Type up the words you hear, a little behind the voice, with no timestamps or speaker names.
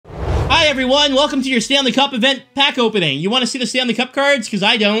Hi everyone, welcome to your Stanley Cup event pack opening. You want to see the Stanley Cup cards? Because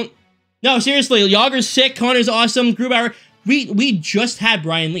I don't. No, seriously, Yager's sick, Connor's awesome, Grubauer. We just had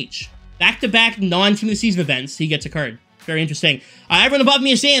Brian Leetch. Back-to-back non-team of the season events, he gets a card. Very interesting. Everyone above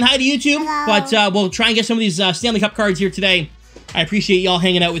me is saying hi to YouTube, but we'll try and get some of these Stanley Cup cards here today. I appreciate y'all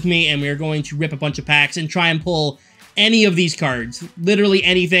hanging out with me, and we're going to rip a bunch of packs and try and pull any of these cards. Literally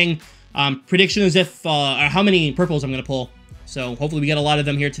anything. Prediction is if, how many purples I'm going to pull. So hopefully we get a lot of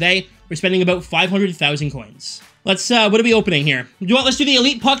them here today. We're spending about 500,000 coins. Let's, what are we opening here? Let's do the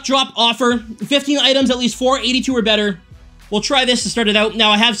Elite Puck Drop offer. 15 items, at least 4, 82 or better. We'll try this to start it out.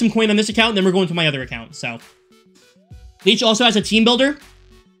 Now, I have some coin on this account, and then we're going to my other account, so. Leetch also has a team builder.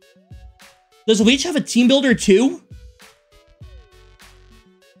 Does Leetch have a team builder too?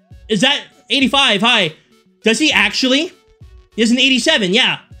 Is that 85? Hi. Does he actually? He has an 87,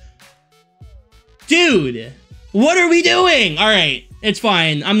 yeah. Dude, what are we doing? All right, it's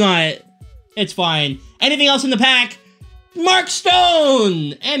fine. It's fine. Anything else in the pack? Mark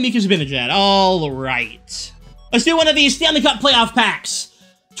Stone and Mika Zibanejad. All right. Let's do one of these Stanley Cup playoff packs.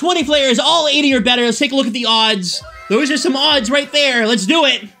 20 players, all 80 or better. Let's take a look at the odds. Those are some odds right there. Let's do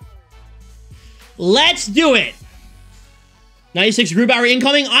it. Let's do it. 96 Grubauer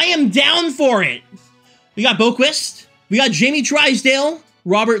incoming. I am down for it. We got Boquist. We got Jamie Drysdale.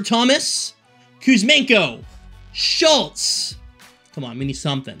 Robert Thomas. Kuzmenko. Schultz. Come on, we need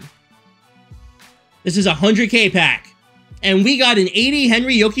something. This is a 100K pack. And we got an 80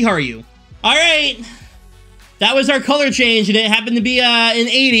 Henry Jokiharju. All right. That was our color change, and it happened to be an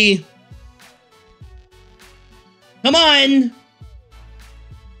 80. Come on.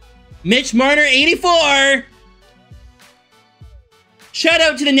 Mitch Marner, 84. Shout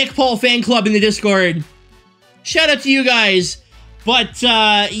out to the Nick Paul fan club in the Discord. Shout out to you guys. But,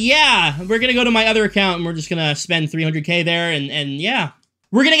 yeah, we're going to go to my other account, and we're just going to spend 300K there, and yeah.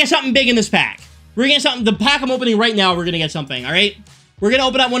 We're going to get something big in this pack. We're going to get something. The pack I'm opening right now, we're going to get something, all right? We're going to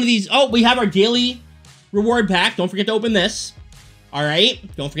open up one of these. Oh, we have our daily reward pack. Don't forget to open this. All right?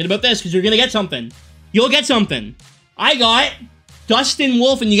 Don't forget about this, because you're going to get something. You'll get something. I got Dustin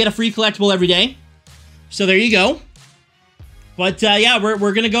Wolf, and you get a free collectible every day. So there you go. But, yeah, we're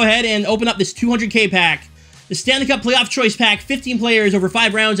going to go ahead and open up this 200K pack. The Stanley Cup Playoff Choice Pack, 15 players over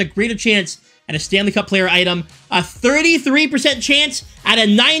 5 rounds, a greater chance at a Stanley Cup player item. A 33% chance at a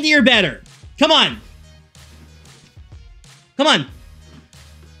 90 or better. Come on. Come on.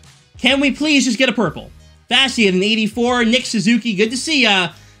 Can we please just get a purple? Fassi at an 84. Nick Suzuki, good to see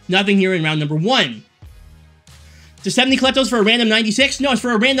ya. Nothing here in round number 1. To 70 collectos for a random 96? No, it's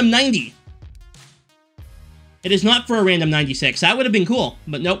for a random 90. It is not for a random 96. That would have been cool,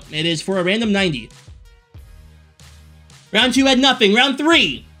 but nope, it is for a random 90. Round 2 had nothing. Round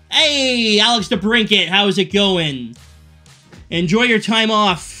 3. Hey, Alex DeBrincat, how's it going? Enjoy your time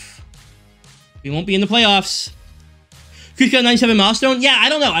off. We won't be in the playoffs. Kuka 97 milestone? Yeah, I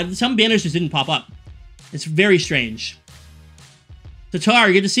don't know. Some banners just didn't pop up. It's very strange.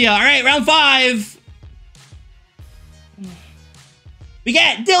 Tatar, good to see you. All right, round 5. We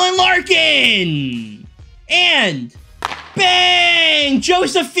get Dylan Larkin! And bang!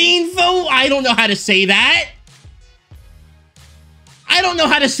 Josephine Fo. I don't know how to say that. I don't know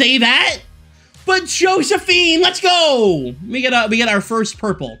how to say that. But Josephine, let's go! We get our first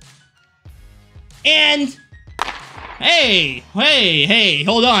purple. And hey,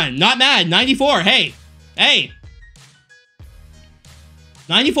 hold on. Not mad. 94. Hey.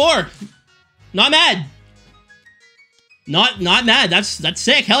 94. Not mad. Not mad. That's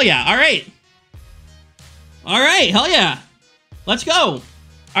sick. Hell yeah. All right. Hell yeah. Let's go. All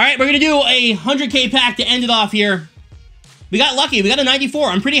right, we're going to do a 100K pack to end it off here. We got lucky. We got a 94.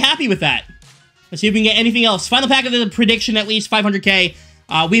 I'm pretty happy with that. Let's see if we can get anything else. Final pack of the prediction, at least 500K.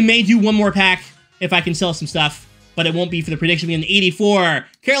 We may do one more pack if I can sell some stuff, but it won't be for the prediction. We have an 84.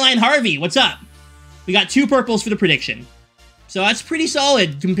 Caroline Harvey, what's up? We got 2 purples for the prediction. So that's pretty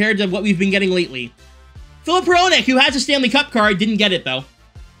solid compared to what we've been getting lately. Philip Peronik, who has a Stanley Cup card, didn't get it, though.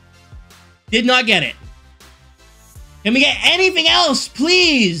 Did not get it. Can we get anything else,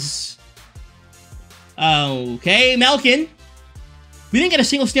 please? Okay, Malkin. We didn't get a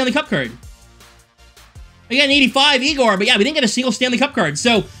single Stanley Cup card. We got an 85 Igor, but yeah, we didn't get a single Stanley Cup card.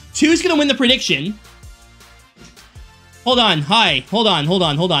 So, 2's going to win the prediction. Hold on. Hi. Hold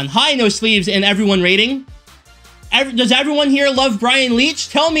on. Hi, No Sleeves and everyone rating. Does everyone here love Brian Leetch?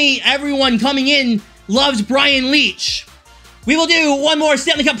 Tell me everyone coming in loves Brian Leetch. We will do one more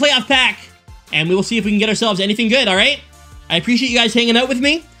Stanley Cup playoff pack, and we will see if we can get ourselves anything good, all right? I appreciate you guys hanging out with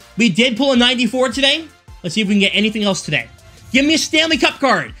me. We did pull a 94 today. Let's see if we can get anything else today. Give me a Stanley Cup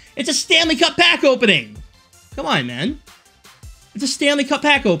card. It's a Stanley Cup pack opening. Come on, man. It's a Stanley Cup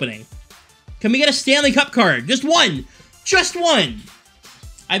pack opening. Can we get a Stanley Cup card? Just one. Just one.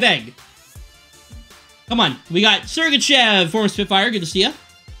 I beg. Come on. We got Sergachev, former Spitfire. Good to see ya.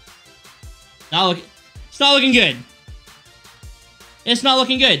 It's not looking good. It's not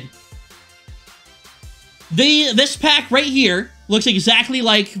looking good. This pack right here looks exactly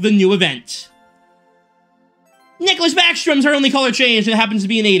like the new event. Nicholas Backstrom's our only color change, and it happens to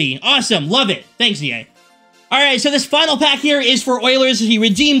be an 80. Awesome. Love it. Thanks, EA. Alright, so this final pack here is for Oilers. He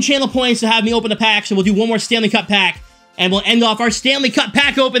redeemed channel points to have me open a pack, so we'll do one more Stanley Cup pack, and we'll end off our Stanley Cup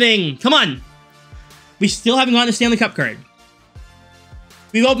pack opening. Come on. We still haven't gotten a Stanley Cup card.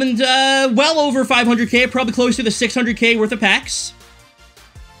 We've opened well over 500k, probably close to the 600k worth of packs.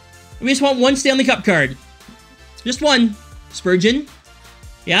 We just want one Stanley Cup card. Just one. Spurgeon.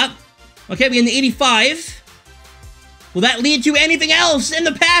 Yeah. Okay, we get an 85. Will that lead to anything else in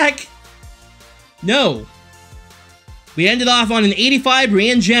the pack? No. We ended off on an 85,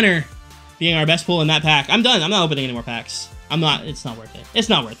 Brianne Jenner being our best pull in that pack. I'm done. I'm not opening any more packs. It's not worth it. It's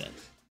not worth it.